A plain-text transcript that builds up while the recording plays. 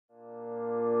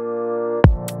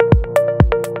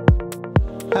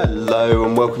Hello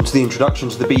and welcome to the introduction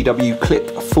to the BW Clip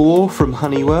 4 from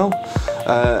Honeywell.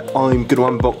 I'm going to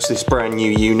unbox this brand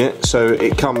new unit. So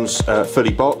it comes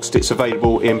fully boxed. It's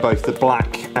available in both the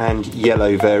black and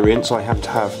yellow variants. I happen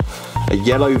to have a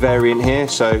yellow variant here,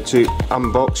 so to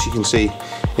unbox you can see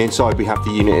inside we have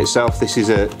the unit itself. This is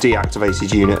a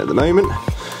deactivated unit at the moment.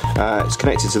 It's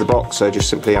connected to the box, so just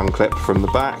simply unclip from the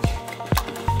back,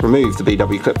 remove the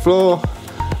BW Clip 4.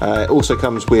 It also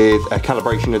comes with a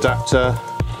calibration adapter,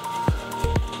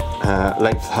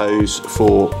 length hose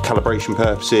for calibration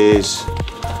purposes,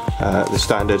 the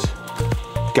standard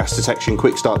gas detection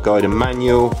quick start guide and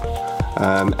manual,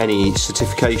 any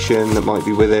certification that might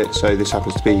be with it, so this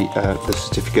happens to be the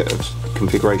certificate of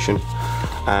configuration,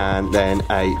 and then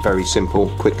a very simple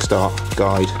quick start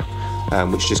guide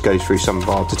which just goes through some of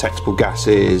our detectable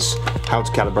gases, how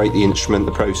to calibrate the instrument,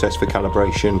 the process for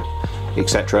calibration,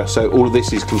 etc. So all of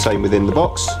this is contained within the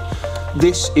box.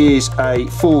 This is a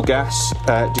 4-gas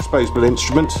disposable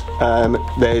instrument.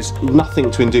 There's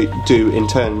nothing to do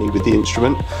internally with the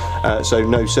instrument, so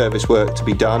no service work to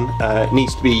be done. It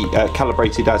needs to be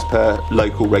calibrated as per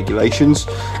local regulations,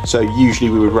 so usually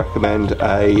we would recommend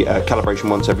a calibration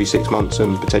once every 6 months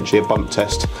and potentially a bump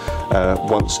test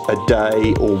once a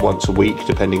day or once a week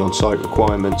depending on site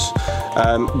requirements.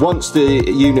 Once the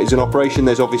unit is in operation,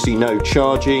 there's obviously no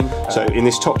charging. So in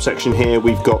this top section here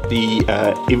we've got the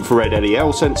infrared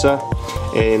LEL sensor.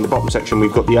 In the bottom section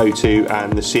we've got the O2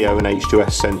 and the CO and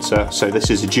H2S sensor. So this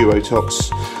is a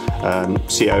duotox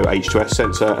CO H2S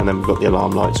sensor, and then we've got the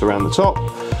alarm lights around the top.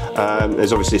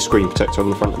 There's obviously a screen protector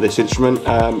on the front of this instrument,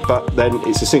 but then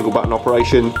it's a single button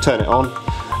operation. Turn it on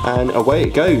and away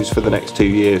it goes for the next 2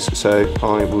 years. So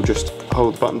I will just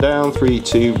hold the button down, 3,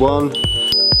 2, 1,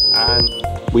 and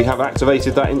we have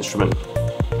activated that instrument.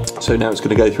 So now it's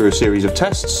going to go through a series of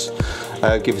tests,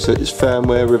 give us its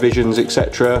firmware revisions,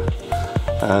 etc.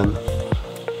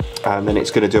 And then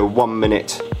it's going to do a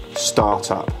 1-minute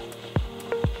startup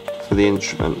for the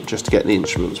instrument, just to get the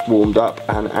instruments warmed up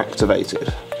and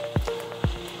activated.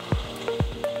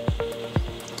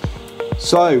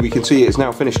 So we can see it's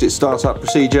now finished its startup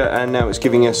procedure, and now it's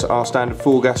giving us our standard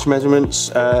 4-gas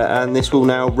measurements, and this will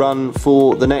now run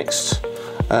for the next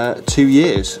 2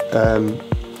 years.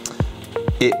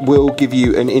 It will give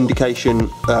you an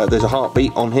indication, there's a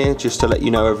heartbeat on here just to let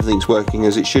you know everything's working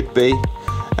as it should be,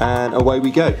 and away we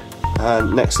go.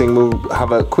 Next thing, we'll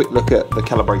have a quick look at the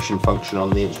calibration function on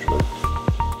the instrument.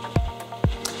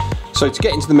 So to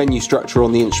get into the menu structure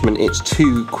on the instrument, it's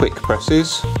 2 quick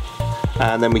presses,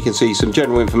 and then we can see some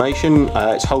general information.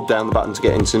 It's hold down the button to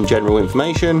get into some general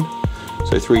information.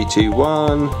 So 3, 2,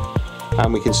 1,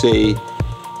 and we can see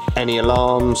any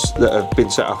alarms that have been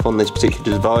set up on this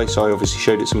particular device. I obviously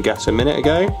showed it some gas a minute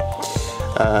ago.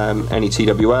 Any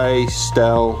TWA,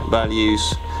 STEL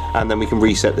values, and then we can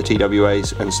reset the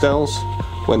TWAs and STELs,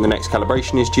 when the next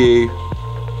calibration is due,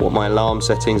 what my alarm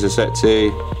settings are set to,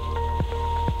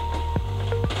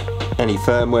 any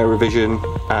firmware revision,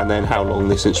 and then how long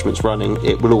this instrument's running.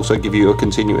 It will also give you a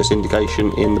continuous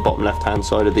indication in the bottom left hand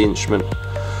side of the instrument.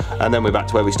 And then we're back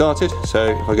to where we started.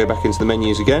 So if I go back into the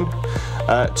menus again,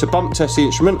 to bump test the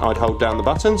instrument, I'd hold down the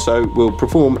button. So we'll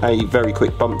perform a very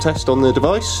quick bump test on the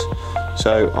device.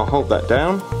 So I'll hold that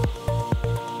down,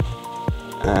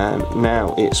 and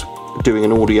now it's doing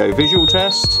an audio visual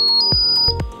test.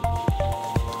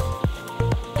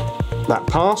 That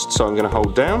passed, so I'm going to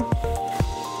hold down.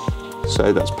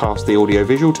 So that's passed the audio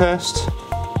visual test,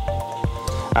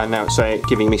 and now it's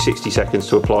giving me 60 seconds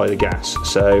to apply the gas.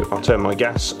 So I'll turn my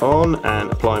gas on and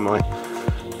apply my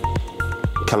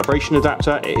calibration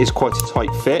adapter. It is quite a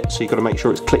tight fit, so you've got to make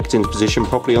sure it's clicked into position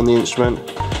properly on the instrument,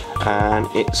 and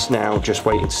it's now just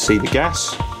waiting to see the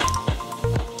gas.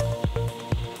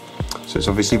 So it's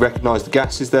obviously recognised the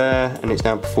gas is there, and it's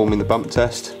now performing the bump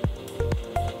test.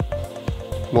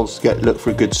 Wants to look for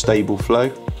a good stable flow.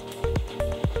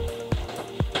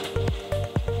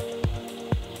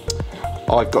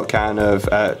 I've got a can of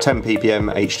 10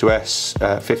 ppm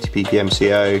H2S, 50 ppm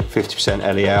CO,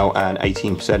 50% LEL and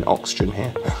 18% oxygen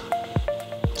here.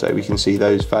 So we can see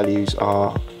those values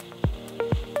are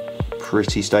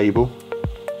pretty stable.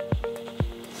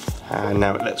 And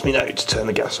now it lets me know to turn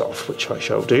the gas off, which I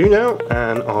shall do now,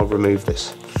 and I'll remove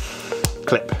this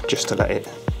clip just to let it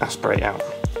aspirate out.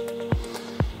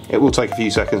 It will take a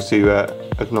few seconds to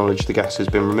acknowledge the gas has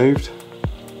been removed.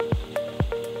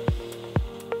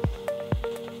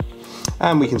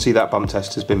 And we can see that bump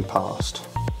test has been passed.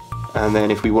 And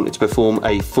then if we wanted to perform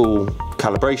a full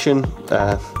calibration,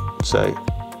 so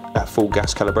a full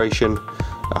gas calibration,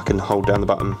 I can hold down the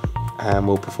button and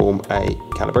we'll perform a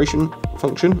calibration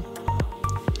function.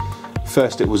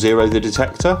 First it will zero the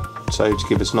detector, so to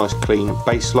give us a nice clean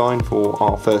baseline for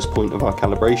our first point of our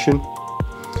calibration.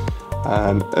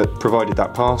 Provided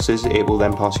that passes, it will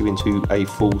then pass you into a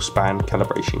full span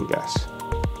calibration guess.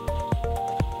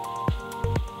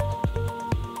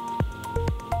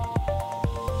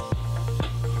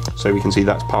 So we can see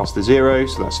that's past the 0,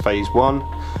 so that's phase 1.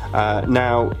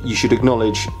 Now you should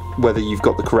acknowledge whether you've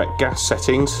got the correct gas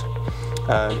settings.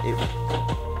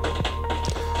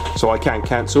 So I can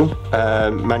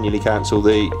manually cancel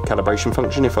the calibration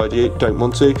function if I don't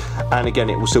want to, and again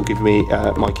it will still give me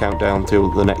my countdown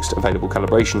till the next available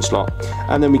calibration slot.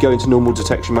 And then we go into normal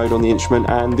detection mode on the instrument,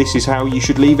 and this is how you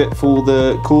should leave it for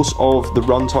the course of the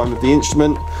runtime of the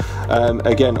instrument.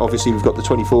 Again, obviously we've got the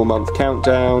 24-month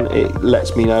countdown. It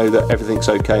lets me know that everything's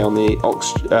okay on the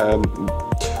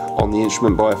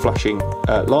instrument by a flashing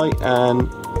light, and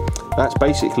that's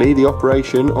basically the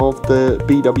operation of the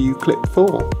BW Clip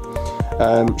 4.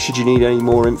 Should you need any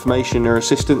more information or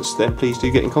assistance, then please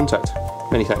do get in contact.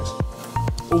 Many thanks.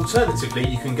 Alternatively,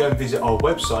 you can go and visit our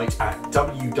website at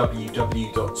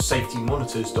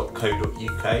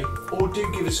www.safetymonitors.co.uk, or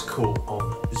do give us a call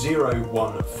on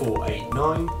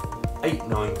 01489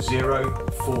 890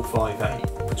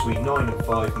 458 between 9 and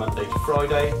 5 Monday to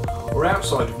Friday, or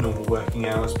outside of normal working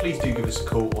hours, please do give us a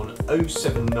call on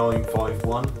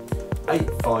 07951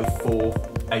 854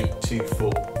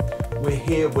 824. We're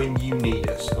here when you need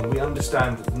us, and we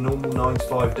understand that the normal 9 to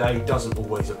 5 day doesn't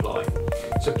always apply.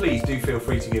 So please do feel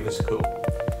free to give us a call.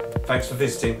 Thanks for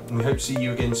visiting, and we hope to see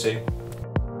you again soon.